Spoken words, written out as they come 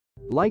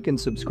Like and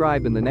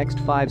subscribe in the next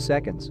 5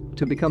 seconds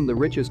to become the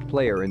richest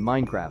player in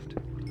Minecraft.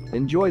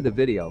 Enjoy the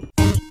video.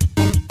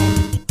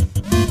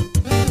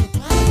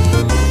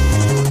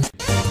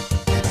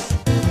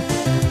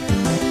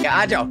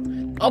 आ जाओ।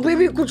 अभी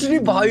भी कुछ नहीं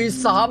भाई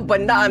साहब,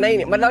 बंदा आना ही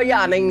नहीं, मतलब ये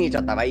आना ही नहीं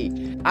चाहता भाई।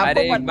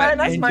 आपको पता है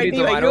ना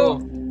स्मार्टी भाइयों,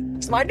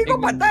 स्मार्टी को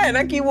पता है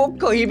ना कि वो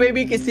कहीं पे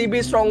भी किसी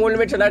भी स्ट्रॉन्ग होल्ड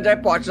में चला जाए,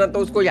 पहुंचना तो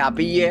उसको यहाँ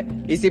पे ही है,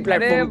 इसी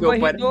प्लेटफॉर्म के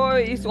ऊपर। तो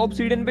इस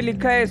ऑब्सीडियन पे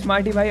लिखा है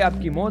स्मार्टी भाई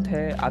आपकी मौत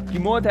है, आपकी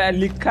मौत है,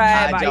 लिखा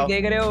है भाई,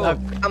 देख रहे हो।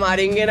 हम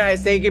मारेंगे ना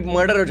ऐसे ही कि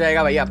मर्डर हो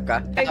जाएगा भाई आपका।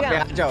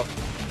 आ जाओ,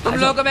 तुम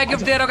लोगों को मैं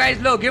गिफ्ट दे रहा हूँ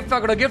गाइस, लो गिफ्ट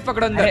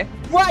पकड़ो अंदर।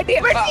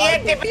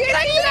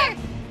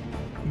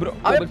 ब्रो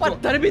अबे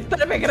पत्थर भी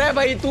इतना फेंक रहा है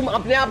भाई, तुम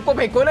अपने आप को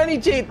फेंको ना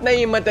नीचे, इतना ही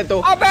हिम्मत है तो।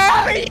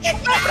 अबे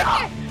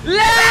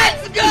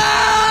let's go.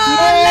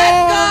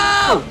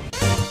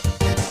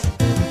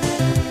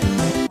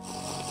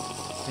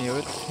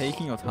 You're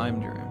taking your time,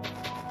 Drew.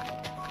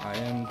 I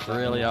am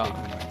really up.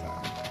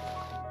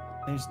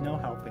 There's no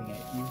helping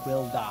it. You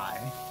will die.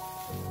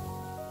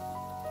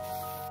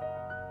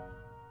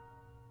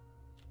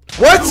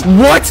 What?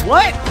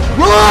 What?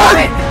 Run!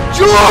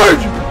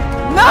 George!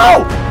 No!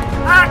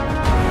 Ah!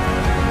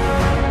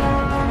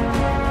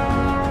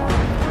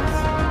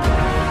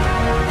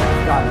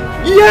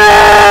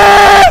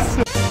 Yes!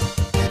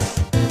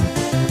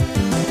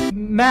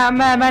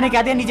 मैंने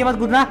क्या दिया, नीचे मत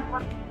कूदना।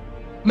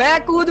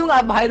 मैं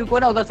कूदूंगा भाई, रुको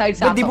ना उधर साइड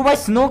से। दीपू भाई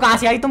स्नो कहाँ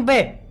से आई तुम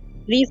पे?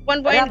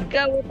 रिस्पॉन पॉइंट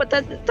का वो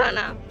पता था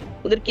ना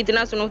उधर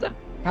कितना स्नो था।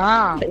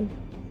 हाँ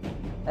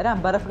अरे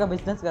हम बर्फ का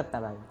बिजनेस करता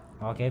है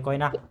भाई। ओके कोई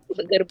ना,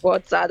 उधर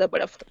बहुत ज्यादा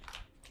बर्फ था।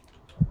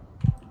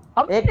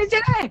 अब एक नीचे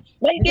गए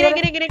भाई, गिरे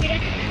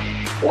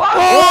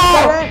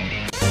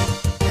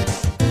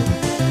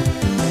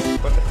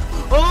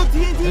Oh,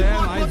 TNT!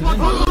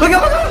 Look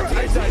out!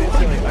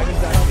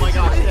 Oh my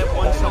gosh, that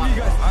one shot.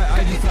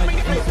 I just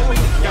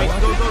guys,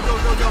 go.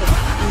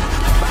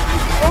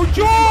 Oh,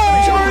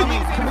 George!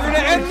 We're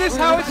gonna end this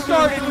how it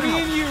started, me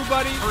and you,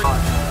 buddy.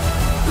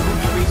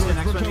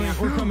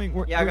 We're coming.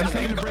 Yeah, I got to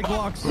break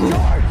blocks.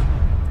 George!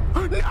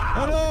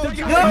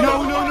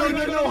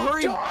 No,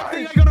 hurry!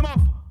 I got him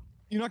off.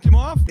 You knocked him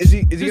off? Is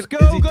he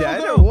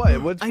dead or what?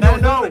 What's I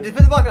don't know. Just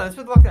put the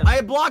block down. I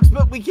have blocks,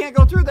 but we can't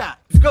go through that.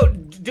 Let's go.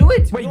 Do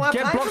it. Wait,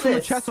 get blocks from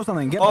the chest or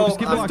something. Just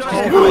get blocks.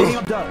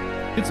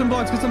 Get some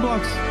blocks.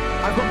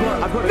 I've got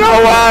No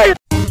way!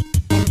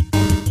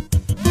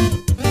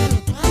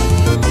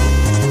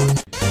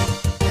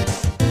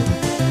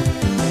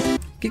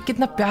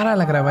 कितना प्यारा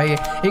लग रहा है भाई।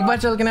 एक बार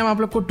चल के ना मैं आप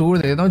लोग को टूर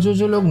दे देता हूँ,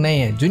 जो लोग नए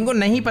हैं, जिनको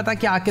नहीं पता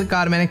कि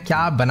आखिरकार मैंने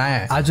क्या बनाया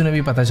है, आज उन्हें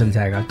भी पता चल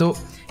जाएगा। तो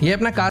ये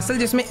अपना कासल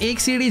जिसमें एक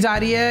सीढ़ी जा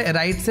रही है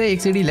राइट से,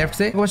 एक सीढ़ी लेफ्ट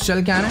से, बस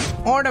चल के आना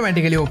है,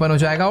 ऑटोमेटिकली ओपन हो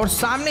जाएगा और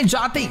सामने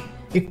जाते ही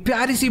एक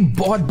प्यारी सी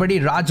बहुत बड़ी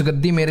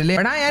राजगद्दी मेरे लिए।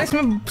 हाँ यार,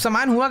 इसमें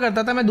सामान हुआ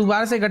करता था, मैं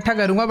दोबारा से इकट्ठा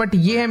करूंगा, बट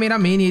ये है मेरा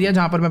मेन एरिया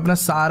जहाँ पर मैं अपना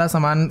सारा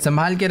सामान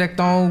संभाल के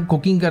रखता हूँ,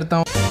 कुकिंग करता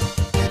हूँ।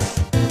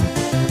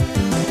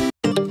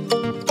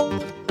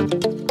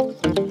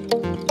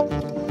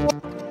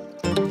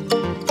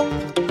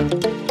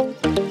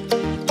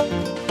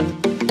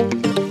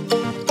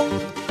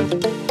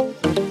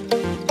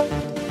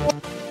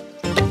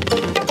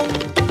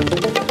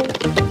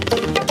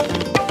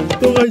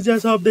 तो गाइस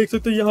जैसा आप देख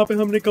सकते हो यहाँ पे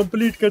हमने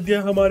कंप्लीट कर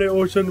दिया हमारे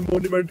ओशन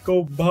मॉन्यूमेंट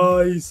को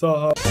भाई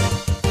साहब।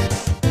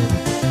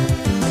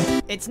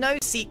 It's no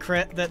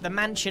secret that the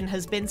mansion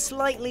has been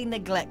slightly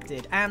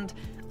neglected, and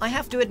I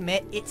have to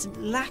admit it's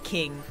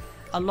lacking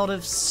a lot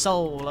of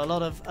soul, a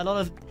lot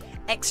of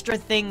extra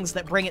things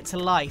that bring it to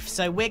life.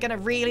 So we're going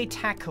to really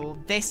tackle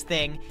this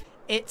thing.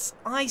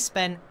 I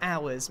spent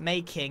hours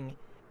making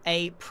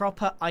a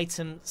proper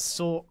item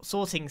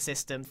sorting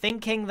system,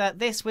 thinking that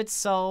this would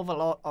solve a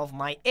lot of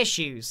my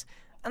issues.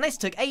 And this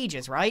took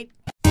ages, right?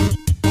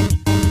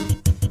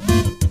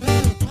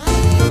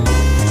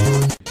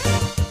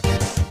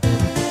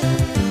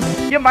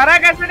 ये मारा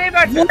कैसे नहीं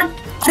बैठ?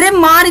 अरे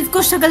मार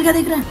इसको, शक्ल क्या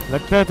देख रहा है?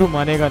 लगता है तू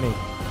मानेगा नहीं।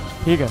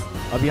 ठीक है,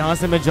 अब यहाँ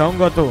से मैं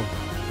जाऊंगा तो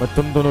मैं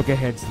तुम दोनों के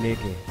हेड्स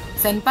लेके।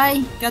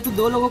 सेनपाई, क्या तू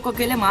 2 लोगों को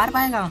अकेले मार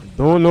पाएगा?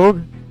 2 लोग?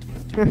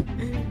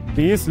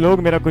 20 लोग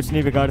मेरा कुछ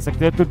नहीं बिगाड़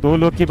सकते, तू 2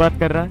 लोग की बात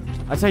कर रहा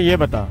है? अच्छा ये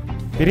बता,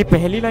 तेरी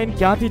पहली लाइन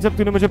क्या थी जब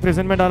तूने मुझे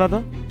प्रिजन में डाला था?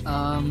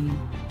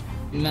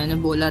 मैंने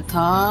बोला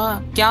था,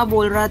 क्या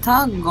बोल रहा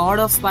था? गॉड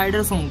ऑफ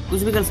स्पाइडर्स हूँ,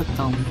 कुछ भी कर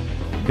सकता हूँ।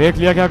 देख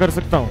लिया क्या कर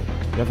सकता हूँ,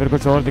 या फिर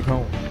कुछ और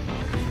दिखाऊं?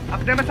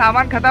 अपने में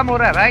सामान खत्म हो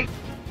रहा है भाई।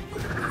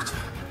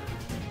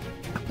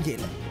 ये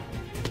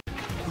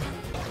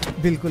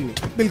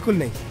बिल्कुल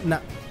नहीं ना,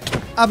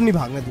 अब नहीं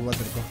भागने दूंगा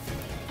तेरे को।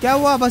 क्या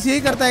हुआ, बस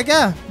यही करता है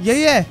क्या?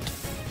 यही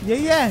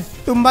है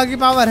टुम्बा की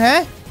पावर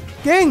है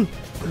किंग,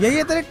 यही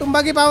है तेरे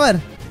टुम्बा की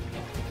पावर।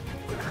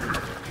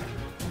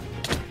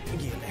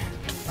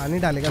 पानी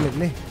डालेगा मेरे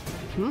लिए?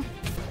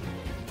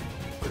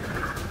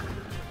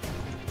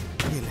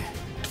 ये ले।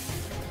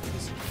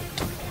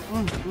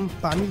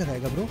 पानी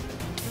लगाएगा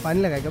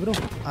ब्रो,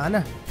 आना।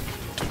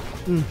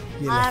 ये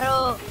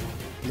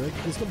ले।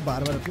 इसको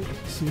बार-बार अपनी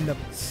shield up.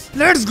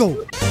 Let's go.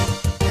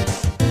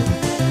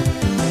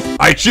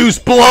 I choose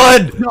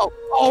blood. No.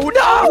 Oh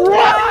no!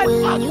 What?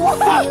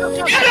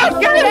 Get him!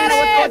 Get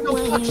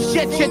him!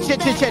 Shit!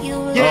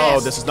 Yes. Oh,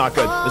 this is not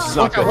good. This is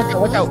not good.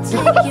 Watch out!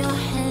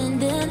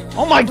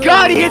 Oh my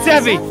God, he hits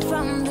heavy.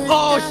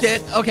 Oh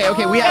shit.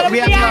 Okay. We have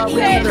Get out!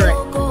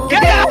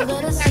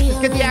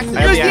 Get the axe.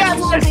 Use the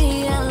axe.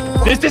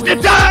 This is the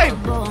time.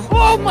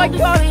 Oh my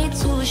God.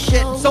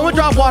 Shit. Someone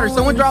drop water. I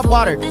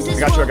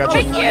got you.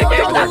 Thank you.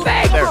 Do the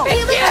thing.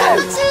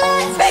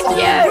 Thank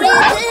you.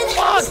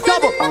 Oh,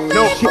 double.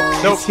 No. Shit.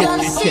 Don't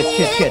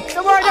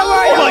worry. Oh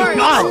my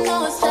God.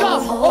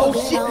 Stop. Oh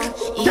shit.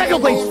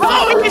 TechnoBlade.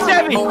 Oh, it's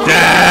heavy.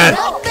 Dad.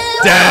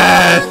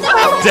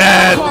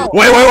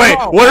 Wait.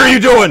 What are you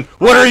doing?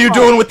 What are you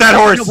doing with that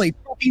horse? TechnoBlade,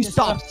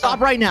 stop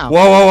right now.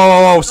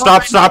 Whoa.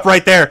 Stop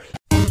right there.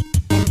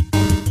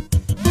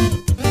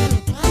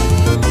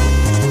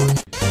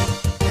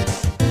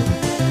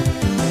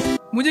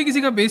 मुझे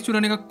किसी का base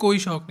चुराने का कोई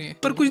शौक नहीं है,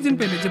 पर कुछ दिन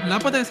पहले जब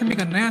लापता एसएमबी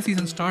का नया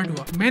सीजन स्टार्ट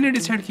हुआ, मैंने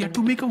डिसाइड किया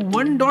to make a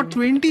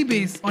 1.20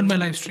 base on my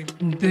live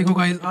stream. देखो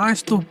गाइस,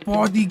 आज तो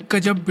बहुत ही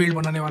गजब बिल्ड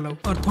बनाने वाला हूँ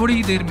और थोड़ी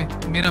ही देर में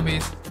मेरा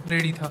बेस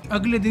रेडी था।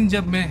 अगले दिन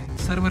जब मैं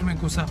सर्वर में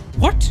घुसा,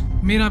 व्हाट,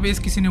 मेरा बेस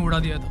किसी ने उड़ा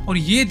दिया था और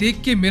ये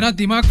देख के मेरा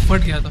दिमाग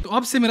फट गया था। तो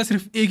अब से मेरा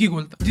सिर्फ एक ही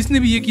गोल था, जिसने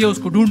भी ये किया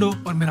उसको ढूंढो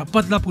और मेरा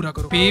बदला पूरा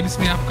करो। बेब्स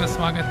में आपका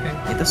स्वागत है।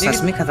 ये तो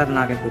सच में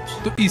खतरनाक है कुछ।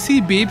 तो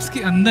इसी बेब्स के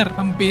अंदर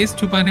हम बेस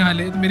छुपाने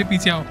वाले, तो मेरे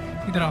पीछे आओ,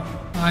 इधर आओ,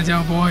 आ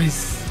जाओ बॉयज,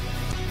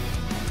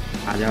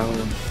 आ जाओ।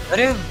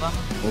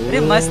 अरे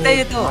मस्त है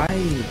ये तो।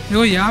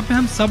 देखो यहाँ पे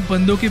हम सब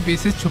बंदों के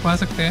बेसेस छुपा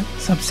सकते हैं।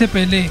 सबसे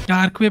पहले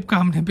डार्क वेब का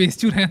हमने बेस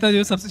चुराया था,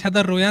 जो सबसे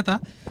ज्यादा रोया था।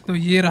 तो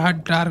ये रहा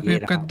डार्क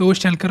वेब का, 2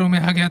 शलकरों में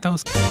आ गया था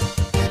उसका।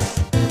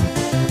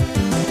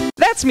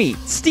 That's me,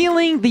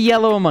 stealing the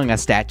Yellow Among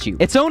Us statue.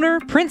 Its owner,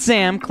 Prince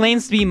Zam,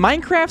 claims to be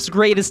Minecraft's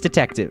greatest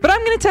detective. But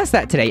I'm gonna test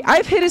that today.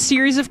 I've hid a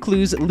series of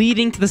clues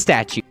leading to the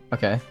statue.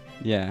 Okay.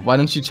 Yeah. Why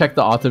don't you check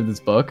the author of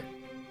this book?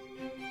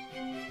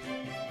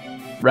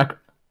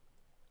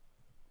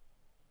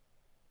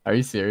 Are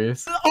you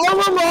serious?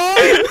 All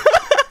along!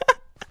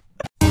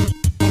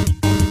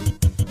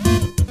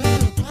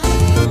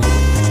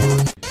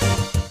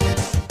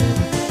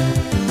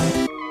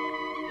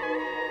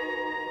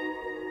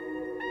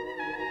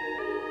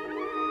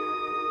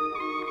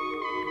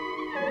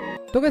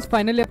 तो guys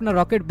finally अपना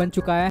rocket बन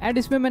चुका है and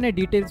इसमें मैंने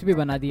details भी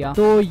बना दिया।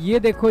 तो ये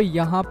देखो,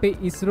 यहाँ पे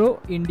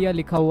इसरो इंडिया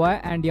लिखा हुआ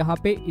है एंड यहाँ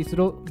पे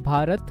इसरो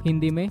भारत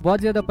हिंदी में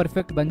बहुत ज्यादा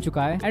परफेक्ट बन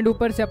चुका है। एंड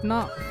ऊपर से अपना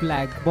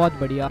फ्लैग बहुत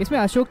बढ़िया। इसमें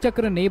अशोक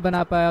चक्र नहीं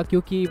बना पाया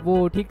क्योंकि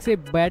वो ठीक से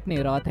बैठ नहीं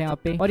रहा था यहाँ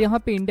पे, और यहाँ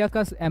पे इंडिया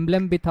का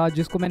एम्ब्लेम भी था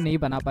जिसको मैं नहीं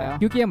बना पाया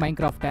क्योंकि ये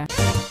माइनक्राफ्ट है।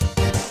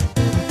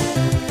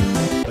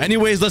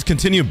 Anyways, let's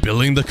continue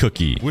building the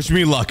cookie. Wish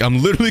me luck.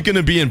 I'm literally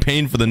gonna be in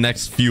pain for the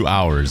next few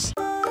hours.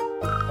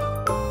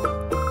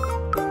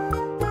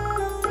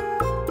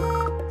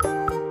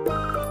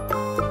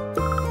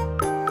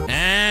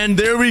 And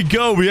there we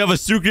go. We have a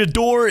secret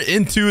door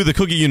into the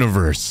cookie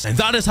universe. And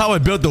that is how I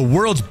built the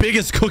world's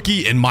biggest cookie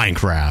in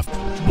Minecraft.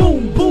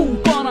 Boom, boom,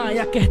 कौन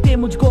आया कहते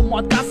मुझको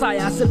मौत का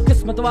साया, सिर्फ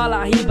किस्मत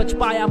वाला ही बच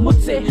पाया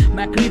मुझसे,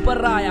 मैं क्रीपर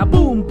आया।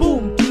 Boom,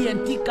 boom,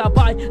 TNT का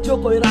भाई, जो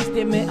कोई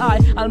रास्ते में आए,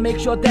 I'll make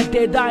sure that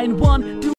they die in 1, 2